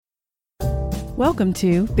Welcome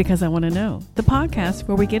to Because I Want to Know, the podcast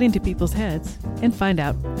where we get into people's heads and find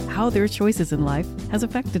out how their choices in life has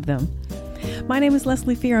affected them. My name is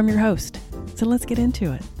Leslie Fear. I'm your host. So let's get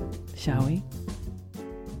into it, shall we?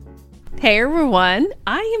 Hey everyone,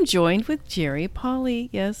 I am joined with Jerry Paulley.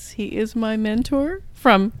 Yes, he is my mentor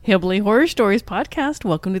from Hillbilly Horror Stories podcast.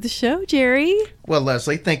 Welcome to the show, Jerry. Well,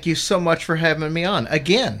 Leslie, thank you so much for having me on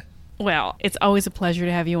again. Well, it's always a pleasure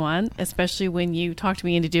to have you on, especially when you talked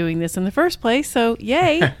me into doing this in the first place. So,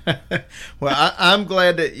 yay. Well, I'm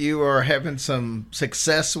glad that you are having some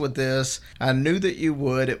success with this. I knew that you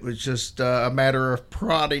would. It was just a matter of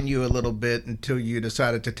prodding you a little bit until you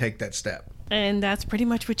decided to take that step. And that's pretty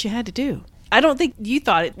much what you had to do. I don't think you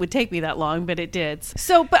thought it would take me that long, but it did.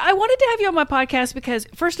 So, but I wanted to have you on my podcast because,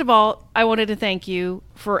 first of all, I wanted to thank you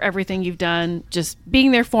for everything you've done, just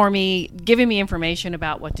being there for me, giving me information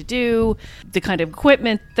about what to do, the kind of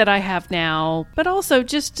equipment that I have now, but also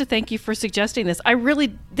just to thank you for suggesting this.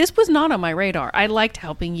 This was not on my radar. I liked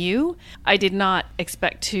helping you. I did not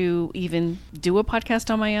expect to even do a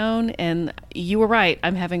podcast on my own, and you were right.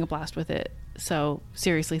 I'm having a blast with it. So,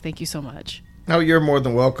 seriously, thank you so much. Oh, you're more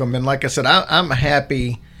than welcome. And like I said, I'm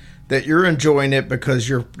happy that you're enjoying it because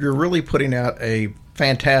you're really putting out a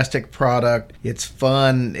fantastic product. It's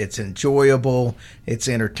fun, it's enjoyable, it's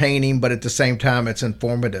entertaining, but at the same time, it's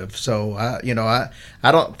informative. So, I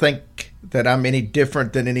don't think that I'm any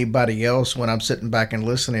different than anybody else when I'm sitting back and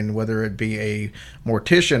listening, whether it be a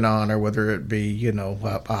mortician on or whether it be,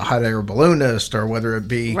 a hot air balloonist or whether it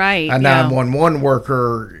be a 911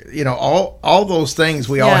 worker, all those things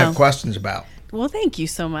we all have questions about. Well, thank you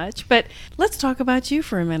so much. But let's talk about you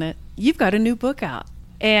for a minute. You've got a new book out.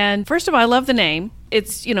 And first of all, I love the name.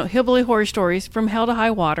 It's, Hillbilly Horror Stories, From Hell to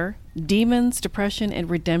High Water, Demons, Depression, and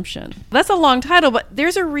Redemption. That's a long title, but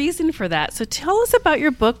there's a reason for that. So tell us about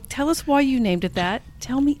your book. Tell us why you named it that.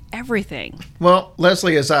 Tell me everything. Well,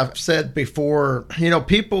 Leslie, as I've said before,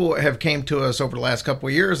 people have came to us over the last couple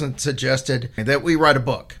of years and suggested that we write a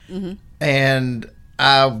book. Mm-hmm. And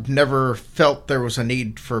I've never felt there was a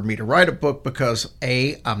need for me to write a book because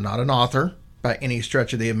A, I'm not an author by any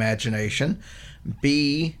stretch of the imagination.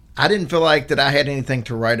 B, I didn't feel like that I had anything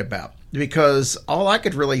to write about because all I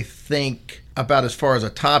could really think about as far as a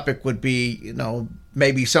topic would be,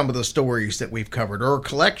 maybe some of the stories that we've covered or a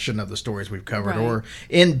collection of the stories we've covered or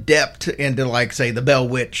in depth into like, say, the Bell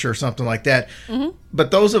Witch or something like that. Mm-hmm. But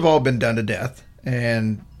those have all been done to death.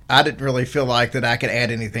 And I didn't really feel like that I could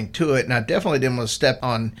add anything to it. And I definitely didn't want to step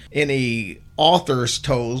on any author's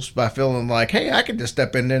toes by feeling like, hey, I could just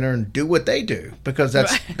step in there and do what they do because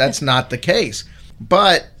that's not the case.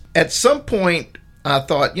 But at some point, I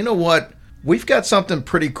thought, you know what? We've got something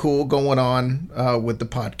pretty cool going on with the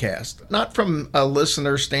podcast. Not from a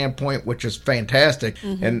listener standpoint, which is fantastic,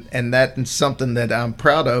 mm-hmm. and that is something that I'm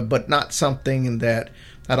proud of, but not something that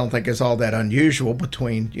I don't think is all that unusual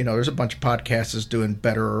between, there's a bunch of podcasts doing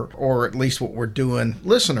better, or at least what we're doing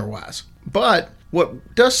listener-wise. But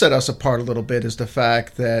what does set us apart a little bit is the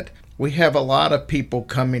fact that we have a lot of people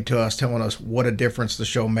coming to us telling us what a difference the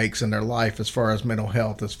show makes in their life as far as mental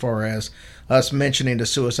health, as far as us mentioning the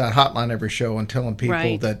suicide hotline every show and telling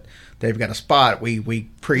people that they've got a spot. We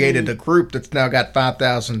created a group that's now got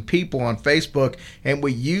 5,000 people on Facebook, and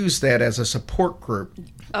we use that as a support group.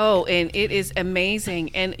 Oh, and it is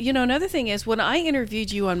amazing. And, another thing is when I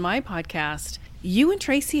interviewed you on my podcast, you and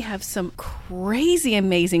Tracy have some crazy,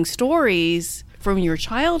 amazing stories from your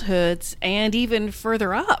childhoods and even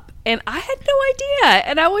further up. And I had no idea.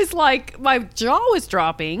 And I was like, my jaw was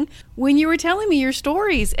dropping when you were telling me your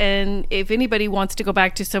stories. And if anybody wants to go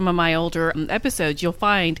back to some of my older episodes, you'll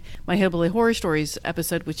find my Hillbilly Horror Stories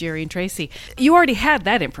episode with Jerry and Tracy. You already had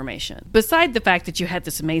that information, beside the fact that you had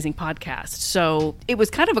this amazing podcast. So it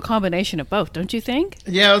was kind of a combination of both, don't you think?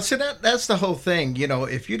 Yeah, so that's the whole thing.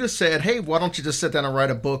 If you just said, hey, why don't you just sit down and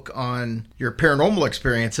write a book on your paranormal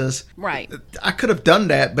experiences? Right. I could have done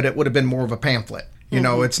that, but it would have been more of a pamphlet.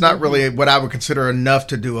 It's not really what I would consider enough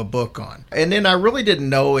to do a book on. And then I really didn't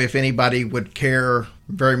know if anybody would care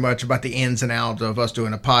very much about the ins and outs of us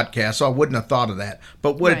doing a podcast, so I wouldn't have thought of that.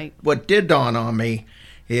 But what did dawn on me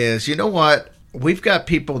is, you know what? We've got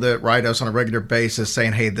people that write us on a regular basis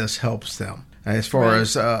saying, hey, this helps them. As far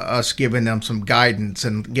as us giving them some guidance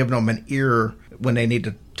and giving them an ear when they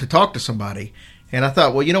need to talk to somebody. And I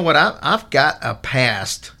thought, well, you know what? I've got a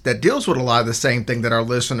past that deals with a lot of the same thing that our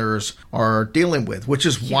listeners are dealing with, which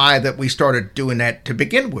is why that we started doing that to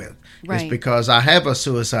begin with. It's because I have a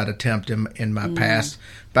suicide attempt in my past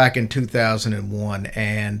back in 2001.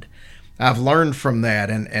 And I've learned from that.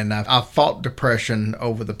 And I've fought depression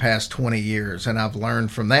over the past 20 years. And I've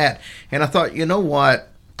learned from that. And I thought, you know what?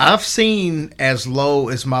 I've seen as low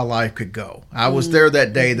as my life could go. I was there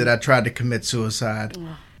that day that I tried to commit suicide.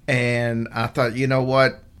 And I thought, you know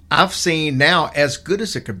what? I've seen now as good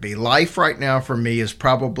as it could be. Life right now for me is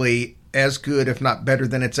probably as good, if not better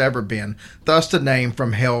than it's ever been. Thus the name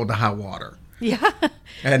From Hell to High Water. Yeah.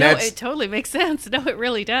 And no, it totally makes sense. No, it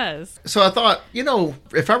really does. So I thought,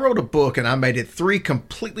 if I wrote a book and I made it 3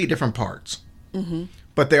 completely different parts,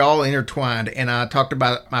 but they all intertwined, and I talked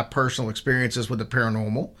about my personal experiences with the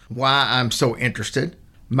paranormal, why I'm so interested,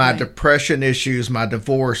 my depression issues, my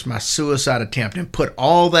divorce, my suicide attempt, and put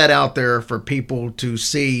all that out there for people to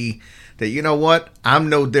see that, you know what, I'm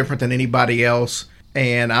no different than anybody else.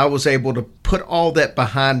 And I was able to put all that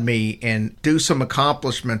behind me and do some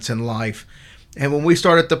accomplishments in life. And when we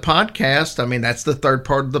started the podcast, I mean, that's the third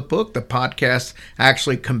part of the book. The podcast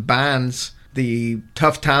actually combines the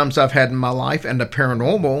tough times I've had in my life and the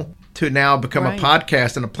paranormal to now become a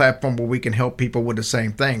podcast and a platform where we can help people with the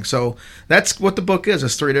same thing. So that's what the book is.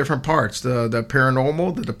 It's 3 different parts, the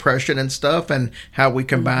paranormal, the depression and stuff, and how we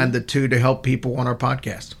combine the 2 to help people on our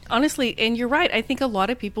podcast. Honestly, and you're right. I think a lot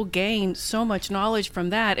of people gain so much knowledge from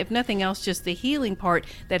that. If nothing else, just the healing part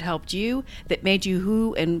that helped you, that made you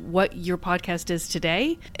who and what your podcast is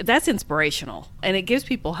today. That's inspirational. And it gives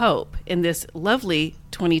people hope in this lovely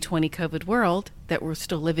 2020 COVID world that we're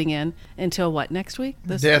still living in until what, next week?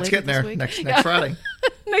 It's getting there. Next Friday.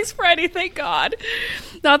 Next Friday, thank God.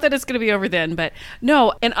 Not that it's going to be over then, but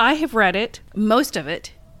no. And I have read it, most of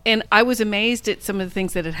it. And I was amazed at some of the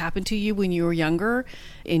things that had happened to you when you were younger.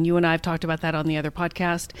 And you and I have talked about that on the other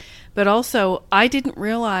podcast. But also, I didn't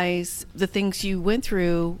realize the things you went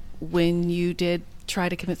through when you did try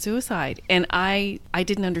to commit suicide. And I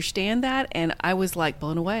didn't understand that. And I was like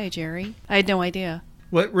blown away, Jerry. I had no idea.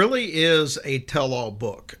 Well, it really is a tell-all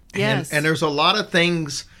book. Yes. And there's a lot of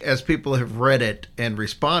things, as people have read it and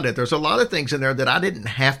responded, there's a lot of things in there that I didn't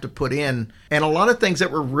have to put in, and a lot of things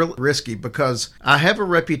that were really risky because I have a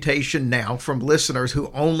reputation now from listeners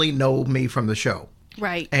who only know me from the show.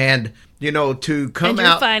 Right. And, to come and you're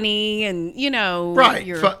out funny and, right.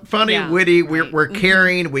 You're funny, witty. We're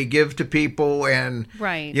caring. We give to people. And,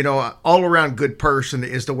 all around good person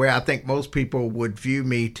is the way I think most people would view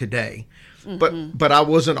me today. But I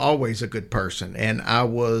wasn't always a good person, and I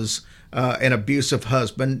was an abusive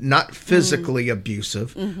husband, not physically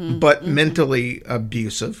abusive, but mentally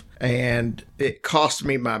abusive. And it cost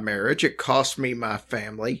me my marriage. It cost me my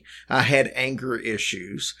family. I had anger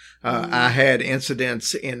issues. I had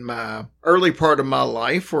incidents in my early part of my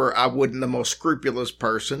life where I wasn't the most scrupulous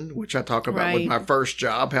person, which I talk about with my first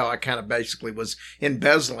job, how I kind of basically was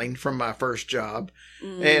embezzling from my first job.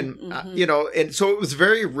 And, and so it was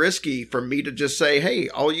very risky for me to just say, hey,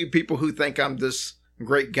 all you people who think I'm this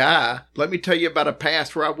great guy, let me tell you about a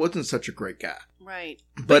past where I wasn't such a great guy. Right.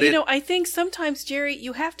 But I think sometimes, Jerry,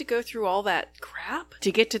 you have to go through all that crap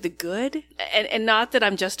to get to the good. And not that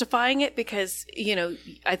I'm justifying it because,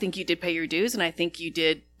 I think you did pay your dues and I think you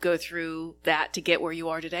did go through that to get where you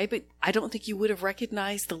are today. But I don't think you would have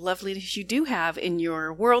recognized the loveliness you do have in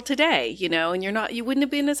your world today, and you wouldn't have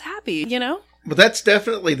been as happy, Well, that's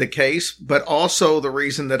definitely the case, but also the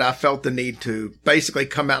reason that I felt the need to basically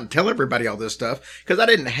come out and tell everybody all this stuff, because I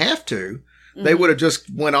didn't have to. They would have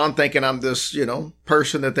just went on thinking I'm this,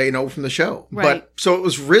 person that they know from the show. Right. But so it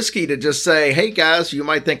was risky to just say, hey guys, you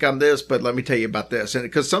might think I'm this, but let me tell you about this. And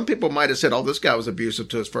because some people might have said, oh, this guy was abusive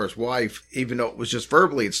to his first wife, even though it was just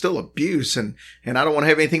verbally, it's still abuse. And I don't want to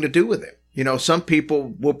have anything to do with it. Some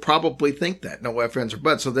people will probably think that, no ifs or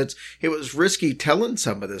buts. So it was risky telling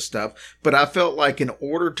some of this stuff. But I felt like in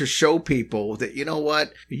order to show people that, you know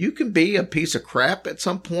what, you can be a piece of crap at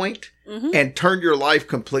some point and turn your life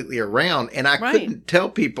completely around. And I couldn't tell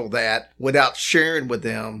people that without sharing with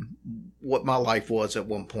them what my life was at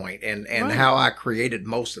one point and how I created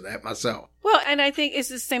most of that myself. Well, and I think it's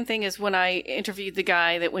the same thing as when I interviewed the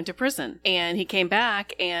guy that went to prison and he came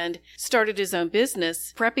back and started his own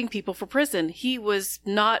business prepping people for prison. He was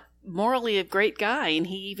not morally a great guy, and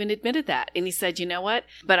he even admitted that. And he said, you know what?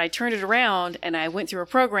 But I turned it around and I went through a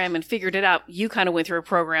program and figured it out. You kind of went through a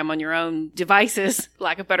program on your own devices,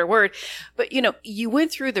 lack of a better word. But, you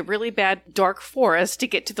went through the really bad dark forest to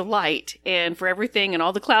get to the light and for everything and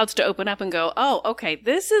all the clouds to open up and go, oh, okay,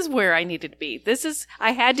 this is where I needed to be.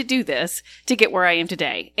 I had to do this to get where I am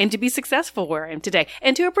today and to be successful where I am today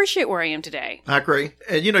and to appreciate where I am today. I agree.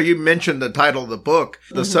 And, you mentioned the title of the book.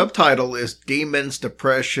 The subtitle is Demons,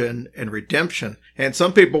 Depression, and Redemption. And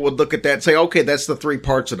some people would look at that and say, okay, that's the 3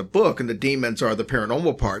 parts of the book, and the demons are the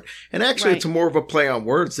paranormal part. And actually, it's more of a play on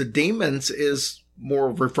words. The demons is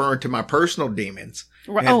more referring to my personal demons.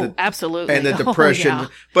 Absolutely. And the depression. Yeah.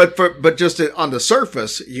 But just on the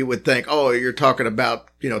surface, you would think, oh, you're talking about,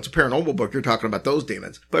 it's a paranormal book. You're talking about those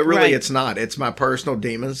demons. But really, it's not. It's my personal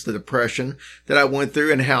demons, the depression that I went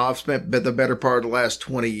through, and how I've spent the better part of the last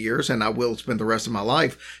 20 years, and I will spend the rest of my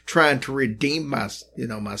life trying to redeem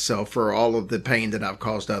myself for all of the pain that I've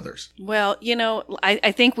caused others. Well,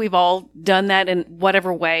 I think we've all done that in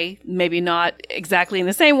whatever way, maybe not exactly in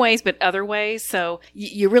the same ways, but other ways. So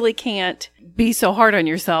you really can't be so hard on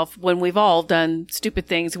yourself when we've all done stupid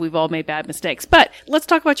things. We've all made bad mistakes. But let's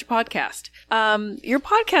talk about your podcast. Your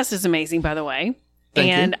podcast is amazing, by the way.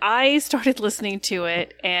 Thank you. I started listening to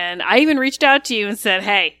it, and I even reached out to you and said,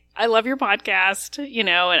 hey, I love your podcast, and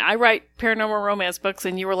I write paranormal romance books,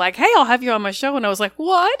 and you were like, hey, I'll have you on my show. And I was like,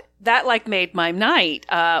 what? That made my night.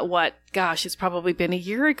 It's probably been a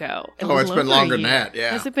year ago. It's been longer than that.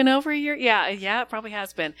 Yeah. Has it been over a year? Yeah, it probably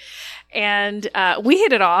has been. And we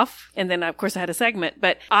hit it off, and then of course I had a segment,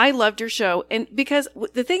 but I loved your show. And because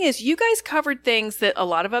the thing is, you guys covered things that a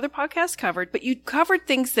lot of other podcasts covered, but you covered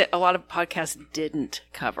things that a lot of podcasts didn't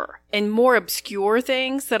cover, and more obscure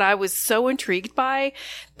things that I was so intrigued by.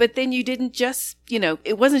 But then you didn't just,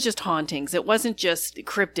 it wasn't just hauntings. It wasn't just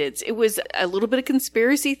cryptids. It was a little bit of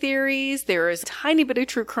conspiracy theories. There is a tiny bit of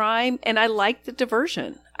true crime, and I like the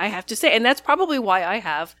diversion, I have to say. And that's probably why I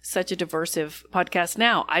have such a diversive podcast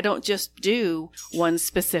now. I don't just do one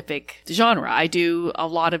specific genre. I do a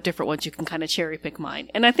lot of different ones. You can kind of cherry pick mine.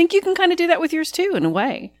 And I think you can kind of do that with yours too, in a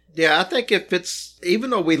way. Yeah, I think even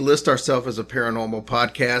though we list ourselves as a paranormal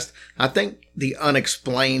podcast, I think the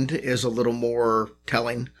unexplained is a little more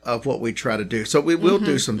telling of what we try to do. So we will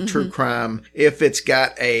do some true crime if it's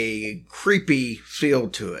got a creepy feel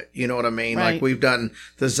to it. You know what I mean? Right. Like we've done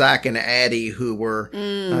the Zach and Addie who were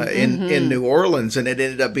in New Orleans, and it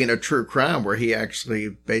ended up being a true crime where he actually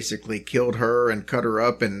basically killed her and cut her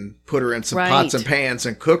up and put her in some pots and pans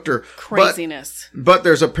and cooked her. Craziness. But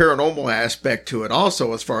there's a paranormal aspect to it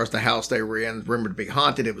also, as far as the house they were in, rumored to be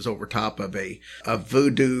haunted. It was over top of a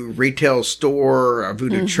voodoo retail store, a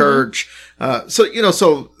voodoo church.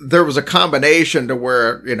 So there was a combination to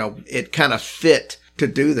where, it kind of fit to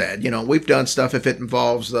do that. We've done stuff if it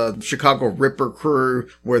involves the Chicago Ripper crew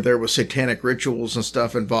where there was satanic rituals and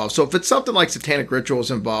stuff involved. So if it's something like satanic rituals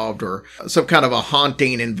involved or some kind of a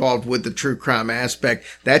haunting involved with the true crime aspect,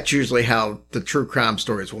 that's usually how the true crime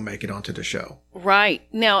stories will make it onto the show. Right.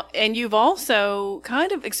 Now, and you've also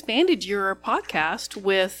kind of expanded your podcast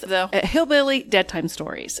with the Hillbilly Dead Time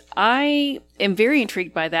Stories. I am very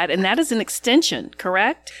intrigued by that, and that is an extension,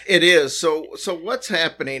 correct? It is. So what's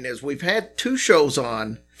happening is we've had 2 shows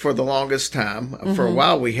on for the longest time. For a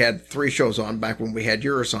while, we had 3 shows on back when we had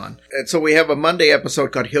yours on. And so we have a Monday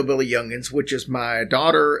episode called Hillbilly Youngins, which is my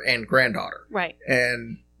daughter and granddaughter. Right.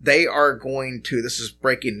 And they are going to, this is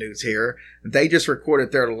breaking news here, they just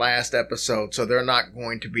recorded their last episode, so they're not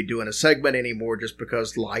going to be doing a segment anymore just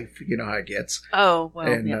because life, you know how it gets. Oh,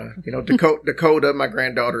 well, and, yeah. Dakota, my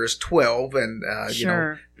granddaughter, is 12, and,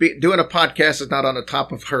 sure. Doing a podcast is not on the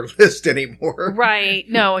top of her list anymore. Right.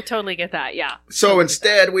 No, I totally get that. Yeah. So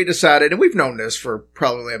instead, we decided, and we've known this for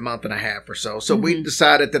probably a month and a half or so, we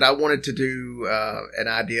decided that I wanted to do an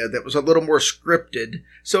idea that was a little more scripted.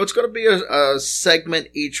 So it's going to be a segment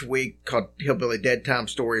each week called Hillbilly Dead Time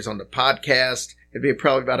Stories on the podcast. It'd be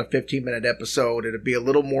probably about a 15-minute episode. It'd be a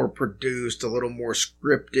little more produced, a little more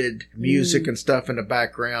scripted, music and stuff in the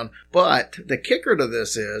background. But the kicker to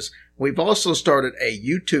this is we've also started a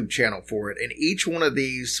YouTube channel for it, and each one of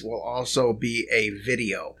these will also be a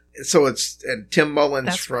video. So it's, and Tim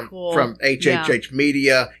Mullins from HHH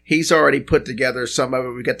Media, he's already put together some of it.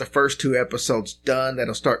 We got the first 2 episodes done.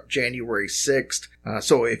 That'll start January 6th.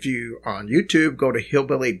 So if you are on YouTube, go to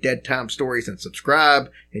Hillbilly Dead Time Stories and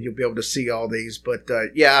subscribe, and you'll be able to see all these. But,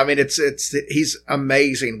 he's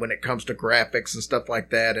amazing when it comes to graphics and stuff like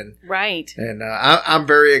that. And, right. And, I'm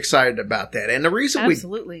very excited about that. And the reason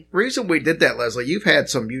reason we did that, Leslie, you've had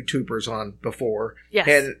some YouTubers on before. Yes.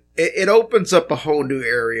 And it opens up a whole new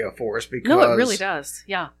area for us because it really does.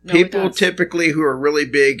 Yeah. People typically who are really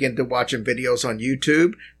big into watching videos on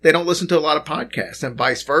YouTube, they don't listen to a lot of podcasts, and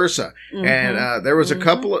vice versa. And there was a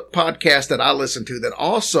couple of podcasts that I listened to that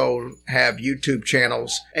also have YouTube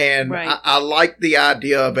channels, and I liked the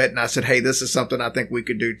idea of it, and I said, hey, this is something I think we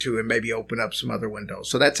could do too, and maybe open up some other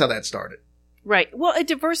windows. So that's how that started. Right. Well, it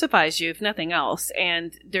diversifies you, if nothing else.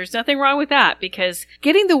 And there's nothing wrong with that, because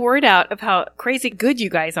getting the word out of how crazy good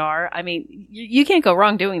you guys are, I mean, you can't go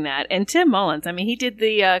wrong doing that. And Tim Mullins, I mean, he did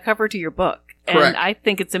the cover to your book. Correct. And I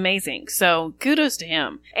think it's amazing. So kudos to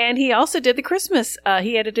him. And he also did the Christmas,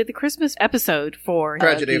 he edited the Christmas episode for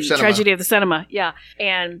Tragedy of Cinema. Tragedy of the Cinema. Yeah.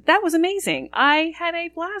 And that was amazing. I had a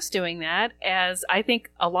blast doing that, as I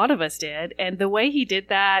think a lot of us did. And the way he did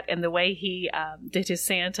that and the way he did his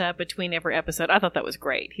Santa between every episode, I thought that was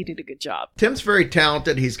great. He did a good job. Tim's very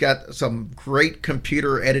talented. He's got some great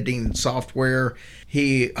computer editing software.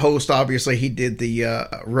 He hosts, obviously, he did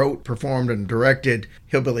wrote, performed, and directed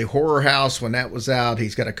Hillbilly Horror House when that was out.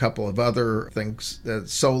 He's got a couple of other things,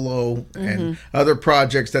 solo and other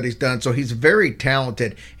projects that he's done. So he's very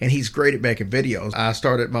talented, and he's great at making videos. I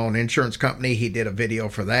started my own insurance company. He did a video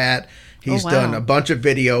for that. He's done a bunch of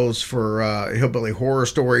videos for Hillbilly Horror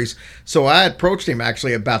Stories. So I approached him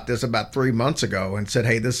actually about this about 3 months ago and said,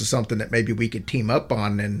 hey, this is something that maybe we could team up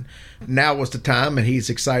on. And now was the time, and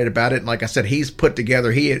he's excited about it. And like I said, he's put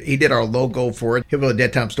together, he did our logo for it, Hillbilly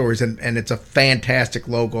Dead Time Stories, and it's a fantastic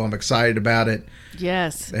logo. I'm excited about it.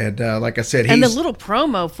 Yes. And like I said, and the little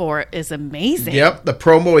promo for it is amazing. Yep, the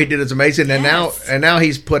promo he did is amazing. And now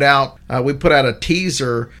he's put out, we put out a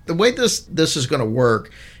teaser. The way this is going to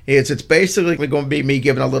work is it's basically going to be me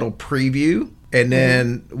giving a little preview, and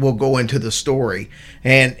then we'll go into the story.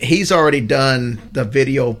 And he's already done the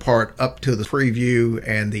video part up to the preview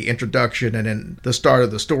and the introduction and then the start of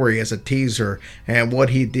the story as a teaser. And what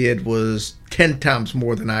he did was 10 times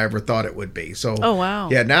more than I ever thought it would be. So, oh, wow.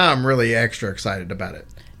 Yeah, now I'm really extra excited about it.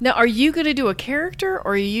 Now, are you going to do a character,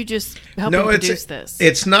 or are you just helping produce this?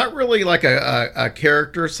 It's not really like a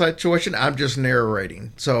character situation. I'm just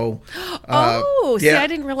narrating. So, see, I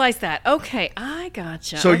didn't realize that. Okay, I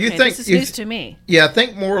gotcha. So you think this is news to me? Yeah,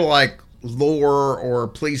 think more like Lore or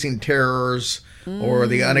Pleasing Terrors or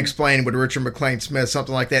The Unexplained with Richard McLean Smith,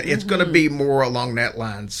 something like that. It's going to be more along that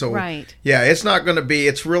line. So, yeah, it's not going to be.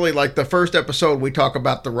 It's really like the first episode we talk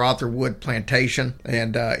about the Rotherwood plantation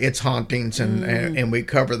and its hauntings, and we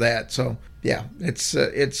cover that. So, yeah,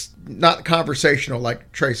 it's not conversational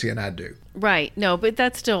like Tracy and I do. Right. No, but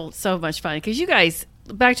that's still so much fun because you guys,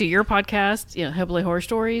 back to your podcast, Hillbilly Horror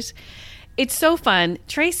Stories. It's so fun.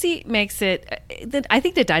 Tracy makes it, I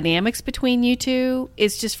think the dynamics between you two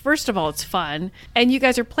is just, first of all, it's fun. And you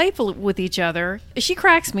guys are playful with each other. She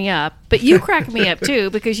cracks me up, but you crack me up too,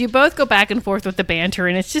 because you both go back and forth with the banter,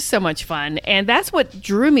 and it's just so much fun. And that's what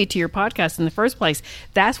drew me to your podcast in the first place.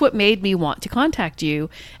 That's what made me want to contact you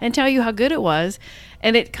and tell you how good it was.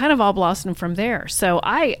 And it kind of all blossomed from there. So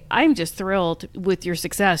I'm just thrilled with your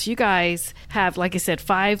success. You guys have, like I said,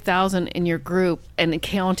 5,000 in your group and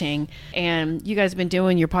counting. And you guys have been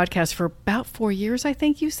doing your podcast for about 4 years, I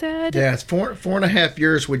think you said? Yeah, it's 4.5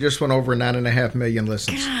 years. We just went over 9.5 million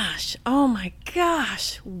listens. Gosh. Oh, my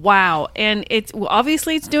gosh. Wow. And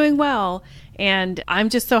obviously it's doing well. And I'm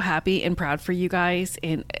just so happy and proud for you guys.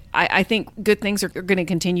 And I think good things are going to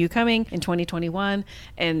continue coming in 2021.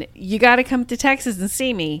 And you got to come to Texas and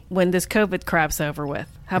see me when this COVID crap's over with.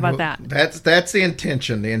 How about that? That's the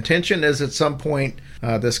intention. The intention is at some point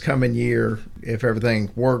this coming year, if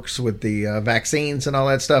everything works with the vaccines and all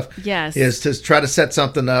that stuff, yes, is to try to set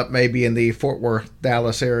something up maybe in the Fort Worth,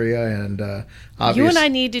 Dallas area. And you and I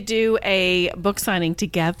need to do a book signing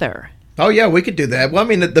together. Oh, yeah, we could do that. Well, I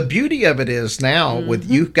mean, the beauty of it is now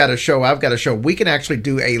with you've got a show, I've got a show, we can actually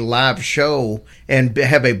do a live show and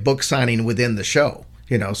have a book signing within the show.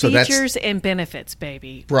 So features and benefits,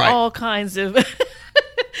 baby. Right. All kinds of...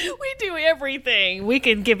 We do everything. We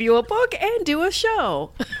can give you a book and do a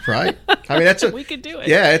show. Right. I mean, we could do it.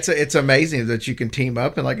 Yeah, it's amazing that you can team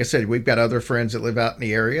up. And like I said, we've got other friends that live out in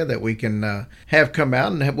the area that we can have come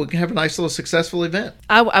out and we can have a nice little successful event.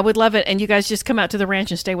 I would love it. And you guys just come out to the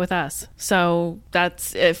ranch and stay with us. So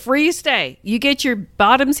that's free stay. You get your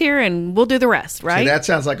bottoms here and we'll do the rest, right? See, that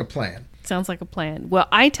sounds like a plan. Sounds like a plan. Well,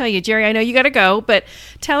 I tell you, Jerry, I know you got to go, but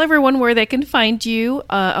tell everyone where they can find you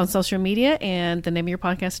on social media and the name of your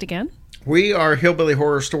podcast again. We are Hillbilly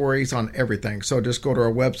Horror Stories on everything. So just go to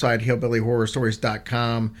our website,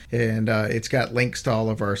 hillbillyhorrorstories.com, and it's got links to all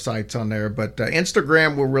of our sites on there. But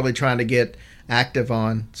Instagram, we're really trying to get active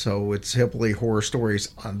on. So it's Hillbilly Horror Stories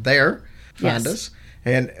on there. Find us.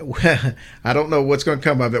 And I don't know what's going to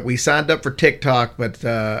come of it. We signed up for TikTok, but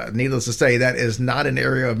needless to say, that is not an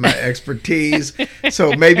area of my expertise.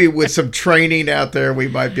 So maybe with some training out there, we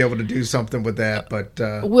might be able to do something with that. But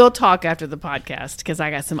we'll talk after the podcast because I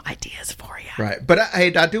got some ideas for you. Right. But I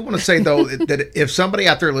do want to say, though, that if somebody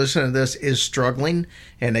out there listening to this is struggling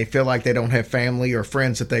and they feel like they don't have family or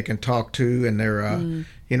friends that they can talk to, and they're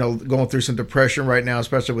going through some depression right now,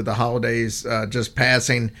 especially with the holidays just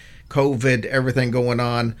passing, COVID, everything going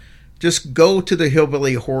on, just go to the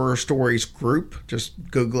Hillbilly Horror Stories group. Just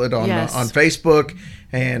Google it on Facebook.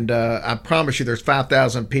 And I promise you, there's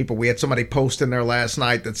 5,000 people. We had somebody post in there last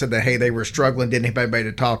night that said that, hey, they were struggling, didn't have anybody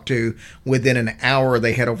to talk to. Within an hour,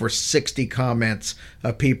 they had over 60 comments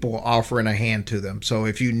of people offering a hand to them. So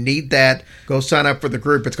if you need that, go sign up for the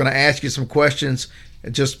group. It's going to ask you some questions.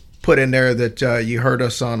 Just put in there that you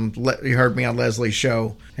heard me on Leslie's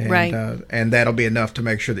show, and and that'll be enough to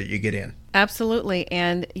make sure that you get in. Absolutely.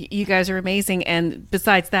 And you guys are amazing. And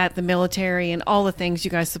besides that, the military and all the things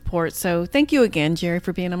you guys support. So thank you again, Jerry,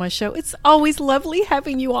 for being on my show. It's always lovely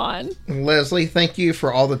having you on. Leslie, thank you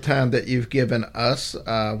for all the time that you've given us.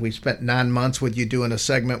 We spent 9 months with you doing a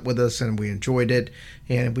segment with us, and we enjoyed it.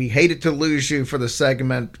 And we hated to lose you for the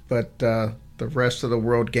segment, but the rest of the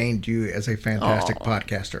world gained you as a fantastic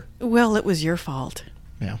podcaster. Well, it was your fault.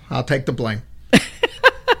 Yeah, I'll take the blame.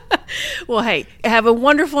 Well, hey, have a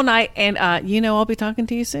wonderful night, and I'll be talking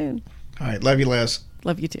to you soon. All right, love you, Les.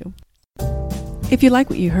 Love you too. If you like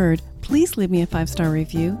what you heard, please leave me a 5-star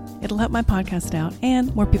review. It'll help my podcast out,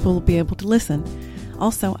 and more people will be able to listen.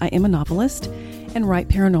 Also, I am a novelist and write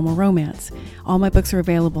paranormal romance. All my books are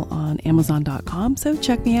available on Amazon.com, so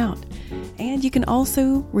check me out. And you can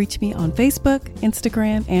also reach me on Facebook,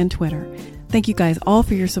 Instagram, and Twitter. Thank you guys all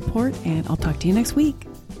for your support, and I'll talk to you next week.